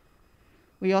tragedy.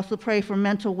 We also pray for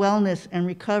mental wellness and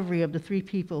recovery of the 3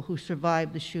 people who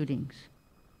survived the shootings.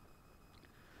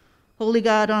 Holy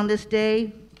God, on this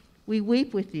day, we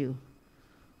weep with you.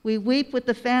 We weep with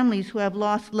the families who have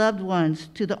lost loved ones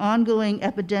to the ongoing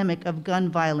epidemic of gun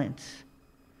violence.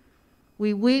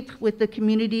 We weep with the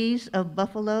communities of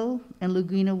Buffalo and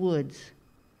Laguna Woods.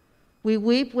 We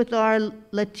weep with our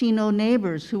Latino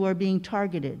neighbors who are being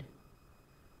targeted.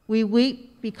 We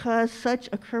weep because such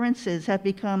occurrences have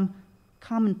become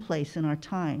commonplace in our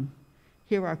time.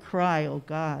 Hear our cry, O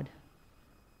God.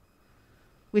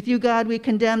 With you, God, we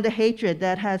condemn the hatred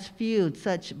that has fueled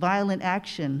such violent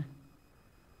action.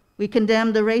 We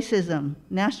condemn the racism,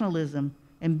 nationalism,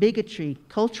 and bigotry,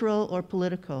 cultural or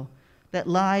political, that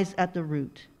lies at the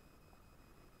root.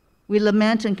 We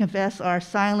lament and confess our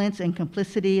silence and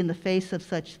complicity in the face of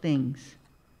such things.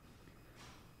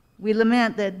 We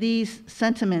lament that these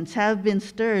sentiments have been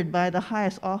stirred by the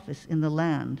highest office in the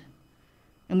land.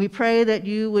 And we pray that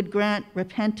you would grant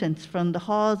repentance from the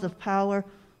halls of power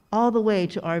all the way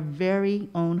to our very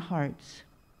own hearts,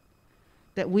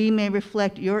 that we may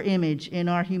reflect your image in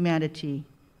our humanity.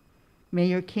 May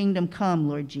your kingdom come,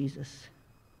 Lord Jesus.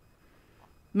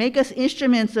 Make us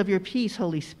instruments of your peace,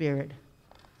 Holy Spirit.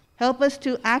 Help us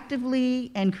to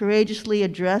actively and courageously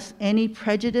address any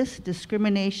prejudice,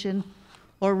 discrimination,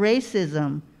 or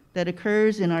racism that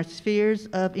occurs in our spheres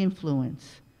of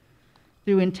influence.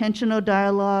 Through intentional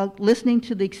dialogue, listening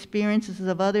to the experiences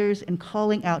of others, and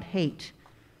calling out hate,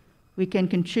 we can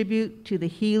contribute to the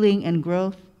healing and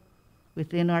growth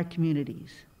within our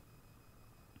communities.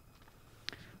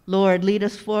 Lord, lead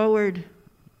us forward.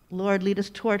 Lord, lead us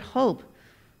toward hope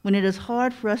when it is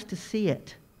hard for us to see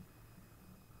it.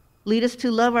 Lead us to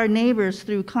love our neighbors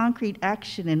through concrete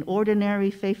action and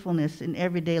ordinary faithfulness in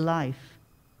everyday life.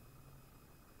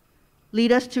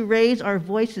 Lead us to raise our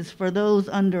voices for those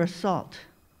under assault.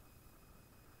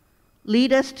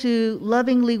 Lead us to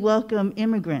lovingly welcome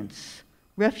immigrants,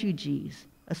 refugees,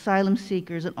 asylum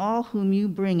seekers, and all whom you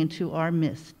bring into our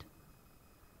midst.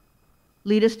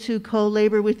 Lead us to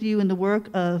co-labor with you in the work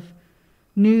of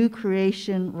new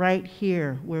creation right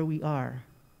here where we are.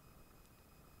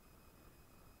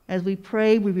 As we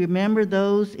pray, we remember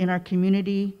those in our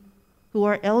community who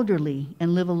are elderly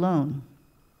and live alone.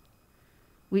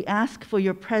 We ask for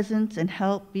your presence and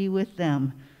help be with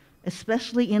them,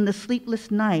 especially in the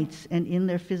sleepless nights and in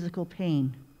their physical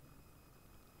pain.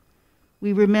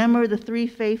 We remember the 3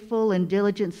 faithful and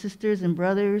diligent sisters and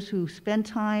brothers who spend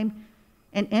time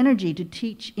and energy to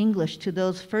teach English to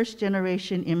those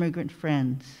first-generation immigrant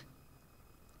friends.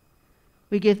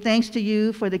 We give thanks to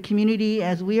you for the community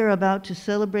as we are about to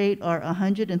celebrate our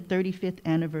 135th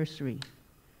anniversary.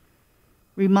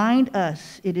 Remind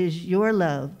us it is your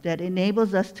love that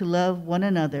enables us to love one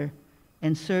another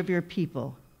and serve your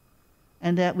people,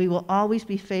 and that we will always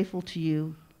be faithful to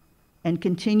you and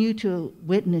continue to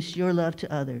witness your love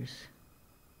to others.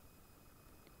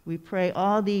 We pray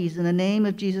all these in the name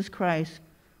of Jesus Christ,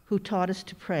 who taught us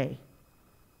to pray.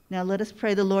 Now let us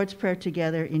pray the Lord's Prayer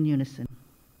together in unison.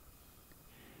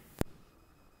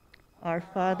 Our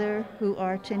Father, who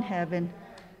art in heaven,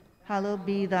 hallowed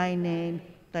be thy name.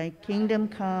 Thy kingdom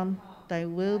come, thy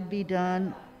will be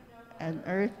done on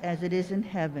earth as it is in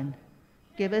heaven.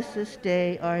 Give us this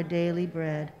day our daily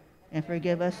bread, and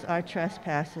forgive us our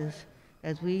trespasses,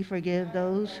 as we forgive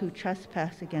those who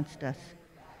trespass against us.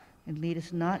 And lead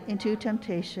us not into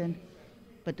temptation,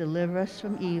 but deliver us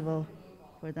from evil.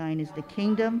 For thine is the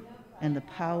kingdom, and the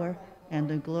power, and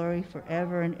the glory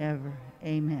forever and ever.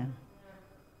 Amen.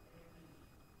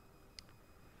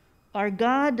 Our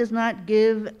God does not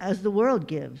give as the world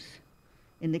gives.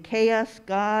 In the chaos,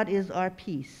 God is our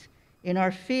peace. In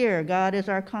our fear, God is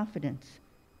our confidence.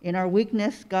 In our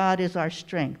weakness, God is our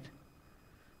strength.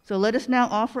 So let us now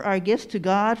offer our gifts to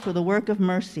God for the work of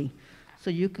mercy. So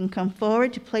you can come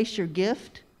forward to place your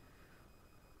gift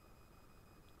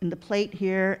in the plate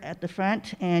here at the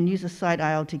front and use the side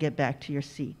aisle to get back to your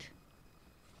seat.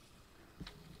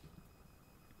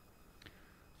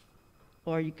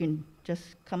 Or you can just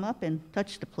come up and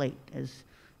touch the plate as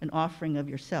an offering of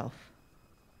yourself.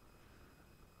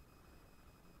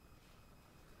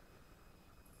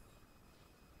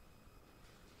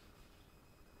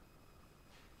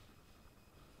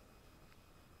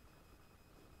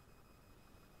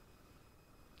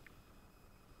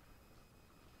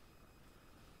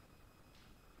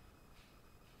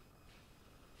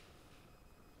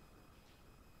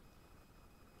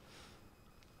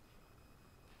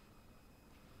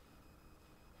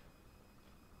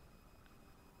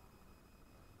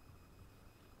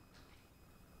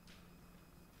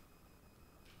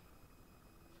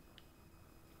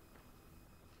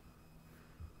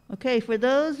 Okay, for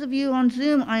those of you on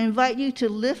Zoom, I invite you to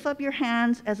lift up your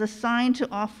hands as a sign to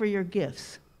offer your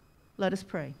gifts. Let us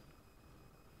pray.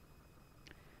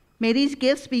 May these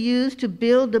gifts be used to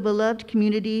build the beloved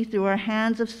community through our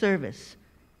hands of service.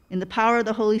 In the power of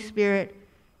the Holy Spirit,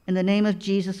 in the name of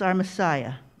Jesus, our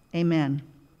Messiah. Amen.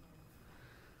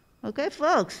 Okay,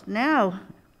 folks, now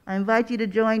I invite you to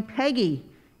join Peggy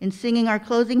in singing our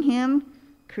closing hymn,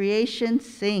 Creation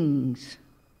Sings.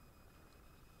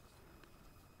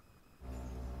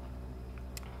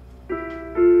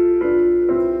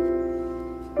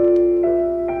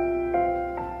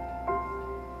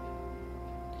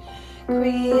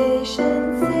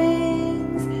 Creation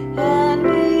sings, and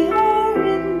we are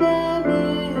in the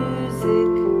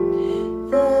music,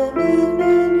 the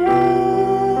movement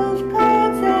of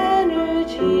God's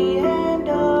energy and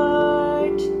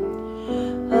art,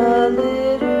 a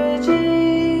liturgy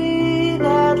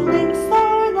that links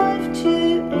our life to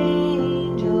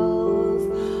angels,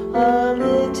 a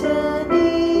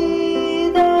litany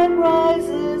that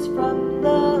rises from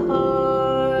the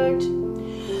heart.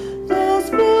 The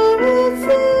Spirit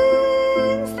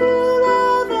sings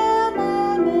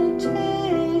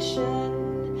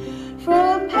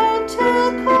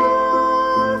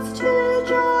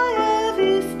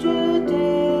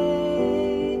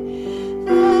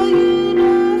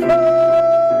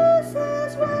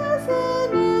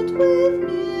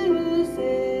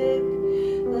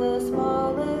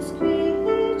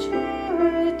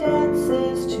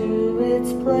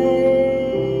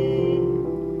play.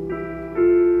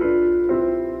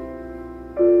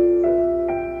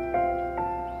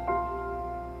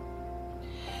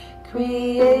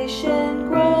 Creation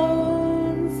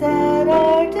groans at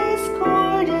our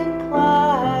discord and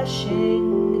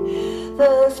clashing.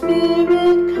 The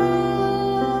Spirit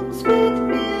comes with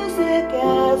music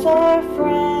as our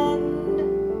friend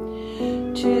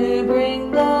to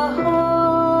bring the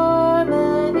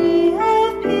harmony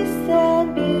of peace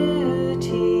and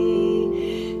beauty,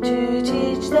 to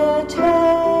teach the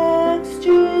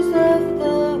textures of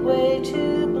the way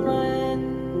to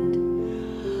blend.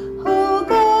 Oh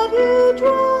God, you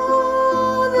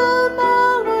draw the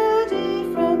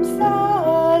melody from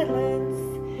silence.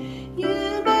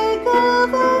 You make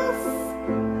of us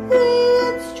the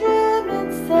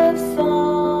instruments of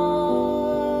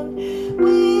song.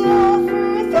 We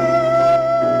offer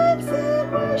thanks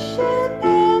in worship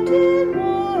and in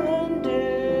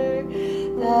wonder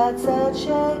that such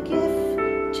a gift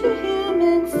to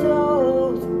human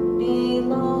souls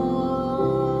belongs.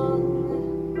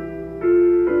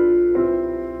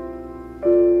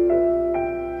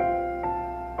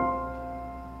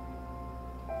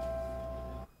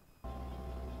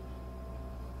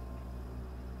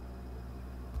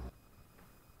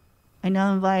 I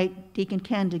now invite Deacon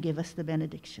Ken to give us the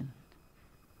benediction.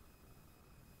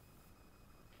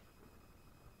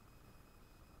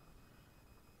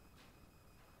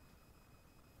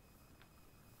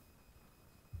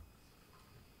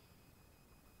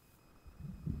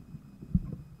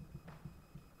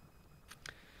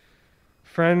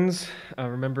 Friends,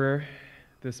 remember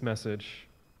this message.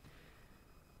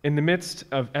 In the midst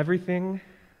of everything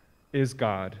is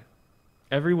God,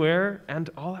 everywhere and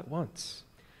all at once.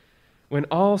 When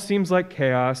all seems like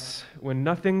chaos, when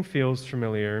nothing feels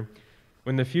familiar,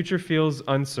 when the future feels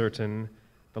uncertain,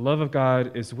 the love of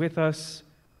God is with us,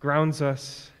 grounds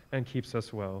us, and keeps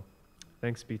us well.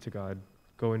 Thanks be to God.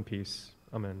 Go in peace.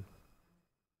 Amen.